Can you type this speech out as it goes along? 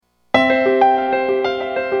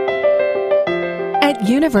At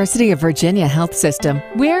University of Virginia Health System,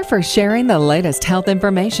 we're for sharing the latest health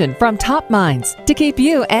information from top minds to keep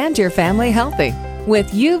you and your family healthy.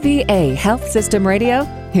 With UVA Health System Radio,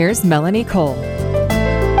 here's Melanie Cole.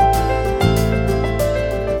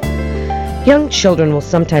 Young children will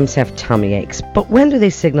sometimes have tummy aches, but when do they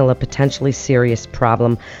signal a potentially serious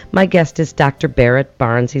problem? My guest is Dr. Barrett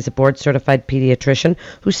Barnes. He's a board-certified pediatrician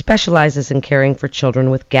who specializes in caring for children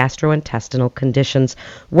with gastrointestinal conditions.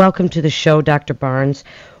 Welcome to the show, Dr. Barnes.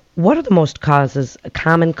 What are the most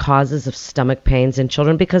common causes of stomach pains in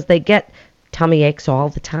children? Because they get tummy aches all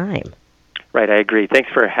the time. Right, I agree. Thanks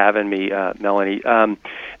for having me, Melanie.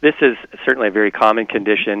 This is certainly a very common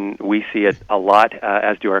condition. We see it a lot,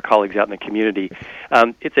 as do our colleagues out in the community.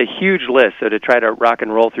 It's a huge list, so to try to rock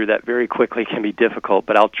and roll through that very quickly can be difficult,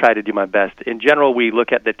 but I'll try to do my best. In general, we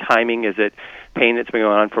look at the timing. Is it pain that's been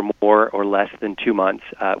going on for more or less than 2 months?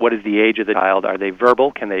 What is the age of the child? Are they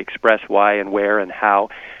verbal? Can they express why and where and how?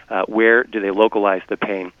 Where do they localize the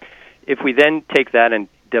pain? If we then take that and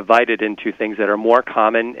divide it into things that are more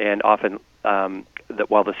common and often that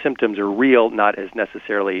while the symptoms are real, not as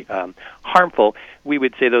necessarily harmful, we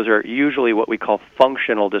would say those are usually what we call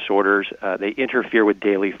functional disorders. They interfere with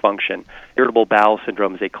daily function. Irritable bowel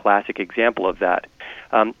syndrome is a classic example of that.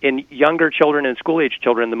 In younger children and school-age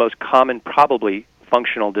children, the most common probably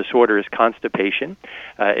functional disorder is constipation.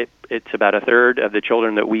 It's about a third of the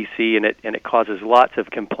children that we see, and it causes lots of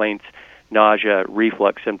complaints, nausea,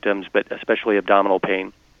 reflux symptoms, but especially abdominal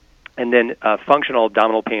pain. And then functional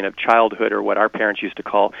abdominal pain of childhood, or what our parents used to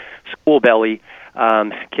call school belly.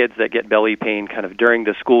 Kids that get belly pain kind of during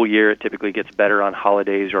the school year, it typically gets better on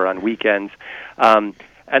holidays or on weekends. And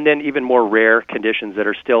then even more rare conditions that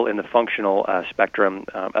are still in the functional spectrum,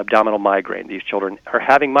 abdominal migraine. These children are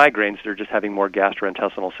having migraines, they're just having more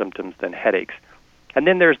gastrointestinal symptoms than headaches. And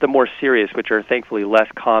then there's the more serious, which are thankfully less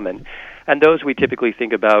common. And those we typically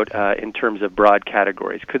think about in terms of broad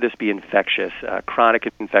categories. Could this be infectious? Chronic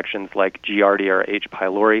infections like Giardia or H.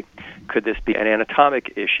 pylori? Could this be an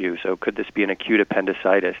anatomic issue? So could this be an acute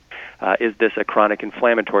appendicitis? Is this a chronic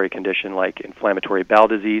inflammatory condition like inflammatory bowel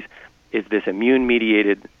disease? Is this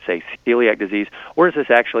immune-mediated, say, celiac disease? Or is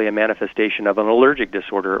this actually a manifestation of an allergic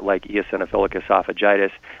disorder like eosinophilic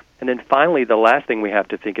esophagitis? And then finally, the last thing we have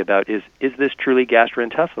to think about is this truly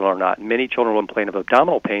gastrointestinal or not? Many children will complain of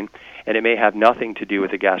abdominal pain, and it may have nothing to do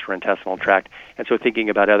with the gastrointestinal tract. And so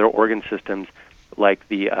thinking about other organ systems like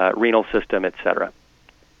the renal system, et cetera.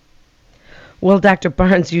 Well, Dr.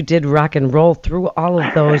 Barnes, you did rock and roll through all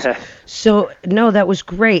of those. So, no, that was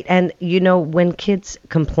great. And, you know, when kids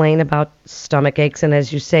complain about stomach aches, and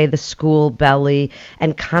as you say, the school belly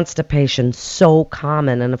and constipation, so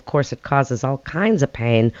common, and of course it causes all kinds of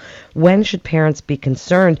pain, when should parents be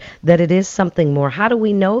concerned that it is something more? How do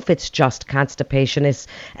we know if it's just constipation?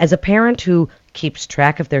 As a parent who keeps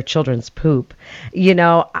track of their children's poop, you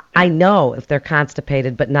know, I know if they're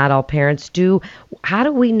constipated, but not all parents do. How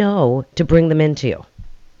do we know to bring them into you?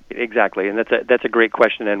 Exactly, and that's a great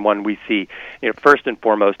question, and one we see. You know, first and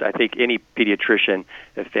foremost, I think any pediatrician,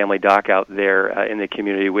 a family doc out there in the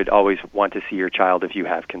community would always want to see your child if you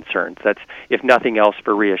have concerns. That's, if nothing else,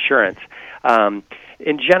 for reassurance.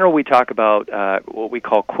 In general, we talk about what we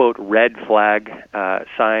call, quote, red flag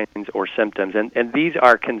signs or symptoms, and these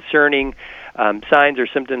are concerning signs or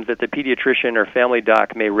symptoms that the pediatrician or family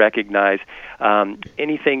doc may recognize,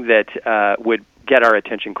 anything that would get our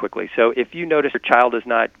attention quickly. So if you notice your child is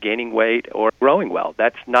not gaining weight or growing well,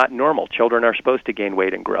 that's not normal. Children are supposed to gain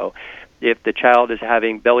weight and grow. If the child is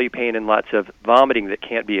having belly pain and lots of vomiting that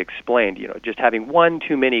can't be explained, you know, just having one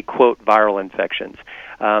too many, quote, viral infections,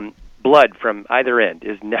 blood from either end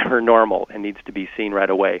is never normal and needs to be seen right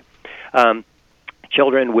away.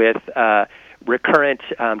 Children with recurrent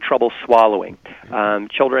trouble swallowing,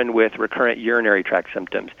 children with recurrent urinary tract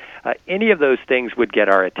symptoms. Any of those things would get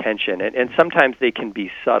our attention, and sometimes they can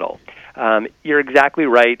be subtle. You're exactly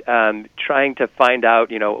right. Trying to find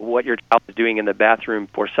out, you know, what your child is doing in the bathroom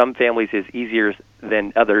for some families is easier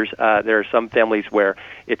than others. There are some families where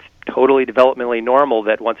it's totally developmentally normal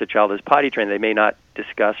that once a child is potty trained, they may not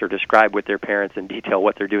discuss or describe with their parents in detail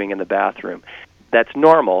what they're doing in the bathroom. That's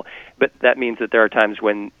normal, but that means that there are times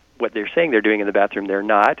when what they're saying they're doing in the bathroom, they're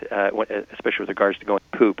not, especially with regards to going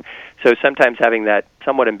to poop. So sometimes having that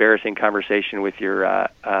somewhat embarrassing conversation with your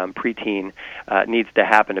preteen needs to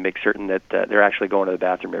happen to make certain that they're actually going to the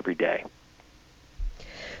bathroom every day.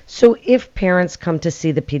 So if parents come to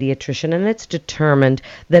see the pediatrician and it's determined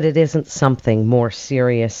that it isn't something more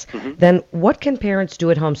serious, then what can parents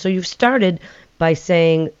do at home? So you've started by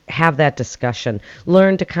saying, have that discussion.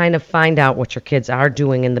 Learn to kind of find out what your kids are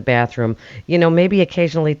doing in the bathroom. Maybe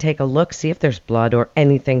occasionally take a look, see if there's blood or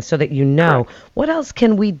anything so that you know. Correct. What else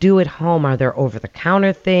can we do at home? Are there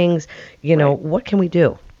over-the-counter things? Right. What can we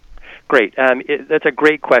do? Great. That's a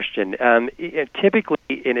great question. Typically,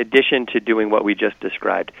 in addition to doing what we just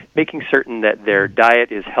described, making certain that their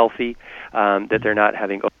diet is healthy, that they're not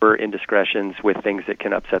having over indiscretions with things that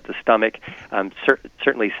can upset the stomach.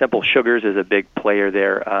 Certainly, simple sugars is a big player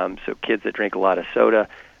there. So kids that drink a lot of soda,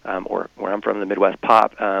 or where I'm from, the Midwest,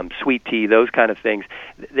 pop, sweet tea, those kind of things,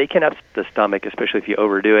 they can upset the stomach, especially if you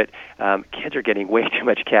overdo it. Kids are getting way too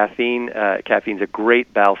much caffeine. Caffeine's a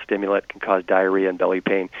great bowel stimulant, can cause diarrhea and belly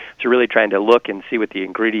pain. So really trying to look and see what the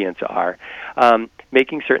ingredients are.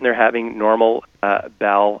 Making certain they're having normal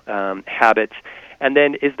bowel habits. And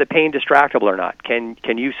then, is the pain distractible or not? Can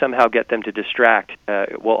you somehow get them to distract?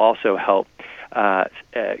 Will also help.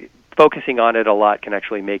 Focusing on it a lot can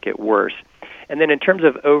actually make it worse. And then in terms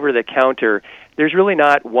of over-the-counter, there's really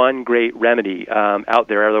not one great remedy out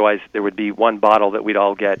there. Otherwise, there would be one bottle that we'd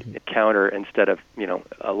all get at the counter instead of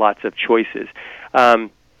lots of choices.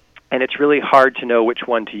 And it's really hard to know which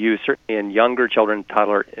one to use. Certainly in younger children,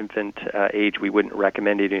 toddler, infant age, we wouldn't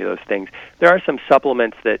recommend any of those things. There are some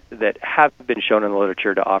supplements that have been shown in the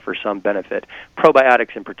literature to offer some benefit.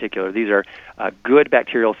 Probiotics in particular. These are good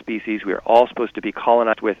bacterial species. We are all supposed to be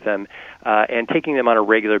colonized with them, and taking them on a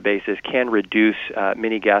regular basis can reduce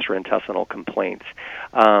many gastrointestinal complaints.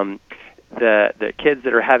 The kids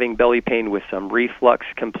that are having belly pain with some reflux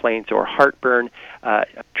complaints or heartburn,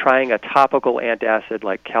 trying a topical antacid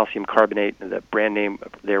like calcium carbonate, the brand name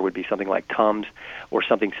there would be something like Tums, or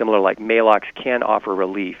something similar like Maalox, can offer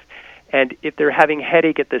relief. And if they're having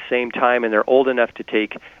headache at the same time and they're old enough to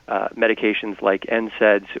take medications like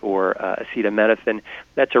NSAIDs or acetaminophen,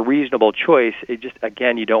 that's a reasonable choice. It just,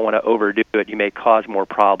 again, you don't want to overdo it. You may cause more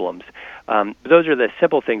problems. Those are the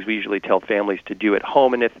simple things we usually tell families to do at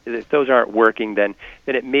home. And if those aren't working, then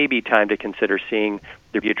it may be time to consider seeing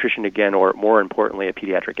their pediatrician again, or more importantly, a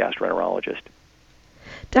pediatric gastroenterologist.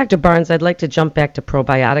 Dr. Barnes, I'd like to jump back to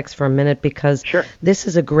probiotics for a minute because Sure. This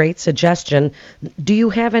is a great suggestion. Do you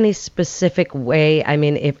have any specific way? I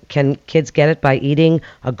mean, can kids get it by eating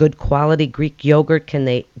a good quality Greek yogurt? Can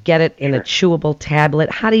they get it in a chewable tablet?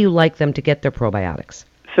 How do you like them to get their probiotics?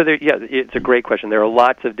 So it's a great question. There are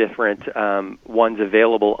lots of different ones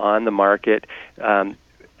available on the market.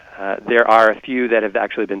 There are a few that have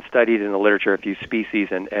actually been studied in the literature, a few species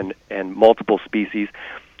and multiple species.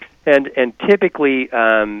 And typically,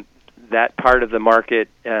 that part of the market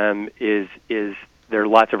is there are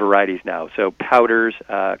lots of varieties now. So powders,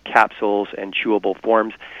 capsules, and chewable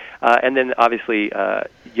forms. And then obviously,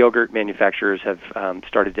 yogurt manufacturers have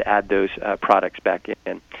started to add those products back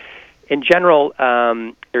in. In general,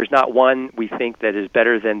 there's not one we think that is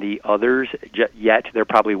better than the others yet. There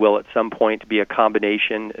probably will at some point be a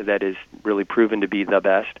combination that is really proven to be the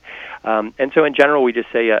best. And so in general, we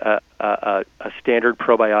just say a standard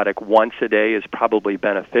probiotic once a day is probably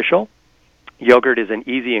beneficial. Yogurt is an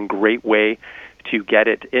easy and great way to get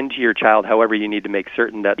it into your child. However, you need to make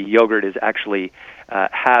certain that the yogurt is actually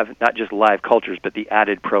have not just live cultures, but the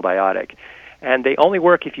added probiotic. And they only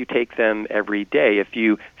work if you take them every day. If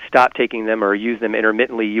you stop taking them or use them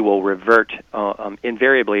intermittently, you will revert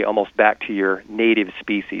invariably almost back to your native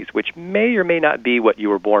species, which may or may not be what you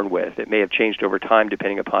were born with. It may have changed over time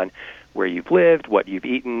depending upon where you've lived, what you've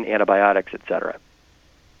eaten, antibiotics, etc.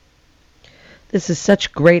 This is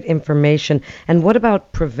such great information. And what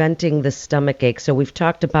about preventing the stomach ache? So we've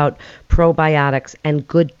talked about probiotics and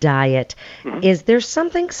good diet. Mm-hmm. Is there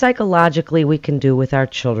something psychologically we can do with our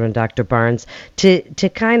children, Dr. Barnes, to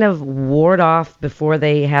kind of ward off before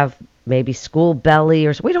they have maybe school belly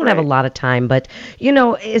or so? We don't have a lot of time, but,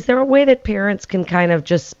 is there a way that parents can kind of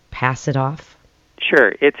just pass it off?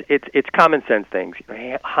 Sure, it's common sense things.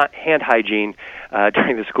 Hand hygiene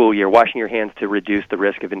during the school year, washing your hands to reduce the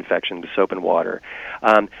risk of infection with soap and water.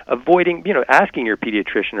 Avoiding, asking your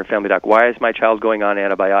pediatrician or family doc, why is my child going on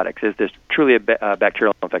antibiotics? Is this truly a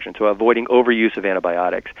bacterial infection? So avoiding overuse of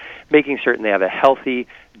antibiotics, making certain they have a healthy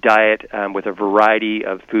diet with a variety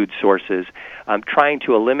of food sources, trying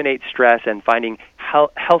to eliminate stress and finding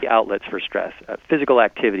healthy outlets for stress, physical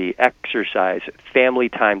activity, exercise, family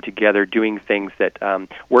time together, doing things that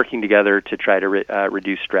working together to try to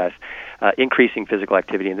reduce stress, increasing physical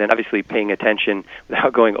activity, and then obviously paying attention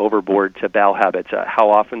without going overboard to bowel habits, how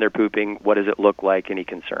often they're pooping, what does it look like, any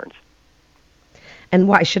concerns. And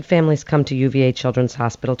why should families come to UVA Children's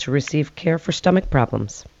Hospital to receive care for stomach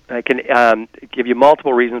problems? I can give you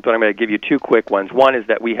multiple reasons, but I'm going to give you two quick ones. One is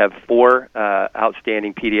that we have 4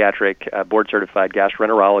 outstanding pediatric board-certified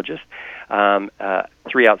gastroenterologists,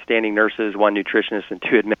 3 outstanding nurses, 1 nutritionist, and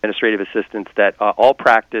 2 administrative assistants that all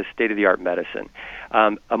practice state-of-the-art medicine.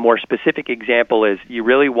 A more specific example is you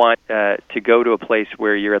really want to go to a place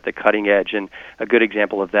where you're at the cutting edge, and a good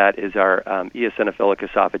example of that is our eosinophilic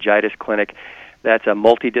esophagitis clinic. That's a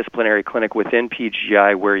multidisciplinary clinic within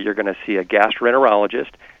PGI where you're going to see a gastroenterologist,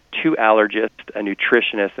 2 allergists, a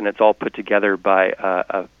nutritionist, and it's all put together by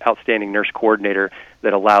an outstanding nurse coordinator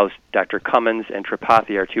that allows Dr. Cummins and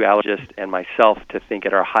Tripathi, our 2 allergists, and myself to think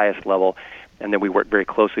at our highest level. And then we work very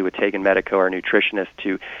closely with Tegan Medico, our nutritionist,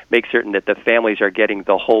 to make certain that the families are getting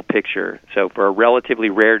the whole picture. So for a relatively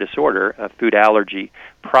rare disorder, a food allergy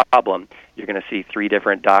problem, you're going to see 3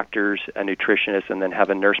 different doctors, a nutritionist, and then have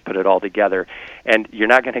a nurse put it all together. And you're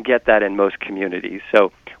not going to get that in most communities.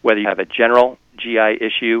 So whether you have a general GI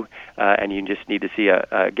issue and you just need to see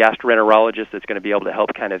a gastroenterologist that's going to be able to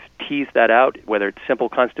help kind of tease that out, whether it's simple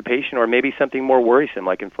constipation or maybe something more worrisome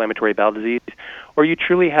like inflammatory bowel disease, or you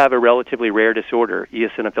truly have a relatively rare disorder,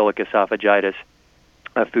 eosinophilic esophagitis,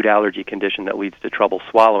 a food allergy condition that leads to trouble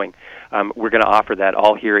swallowing, we're going to offer that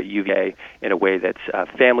all here at UVA in a way that's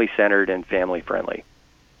family-centered and family-friendly.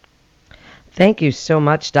 Thank you so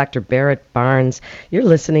much, Dr. Barrett Barnes. You're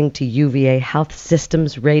listening to UVA Health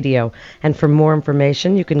Systems Radio. And for more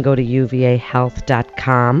information, you can go to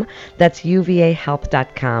uvahealth.com. That's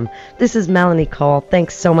uvahealth.com. This is Melanie Cole.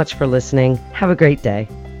 Thanks so much for listening. Have a great day.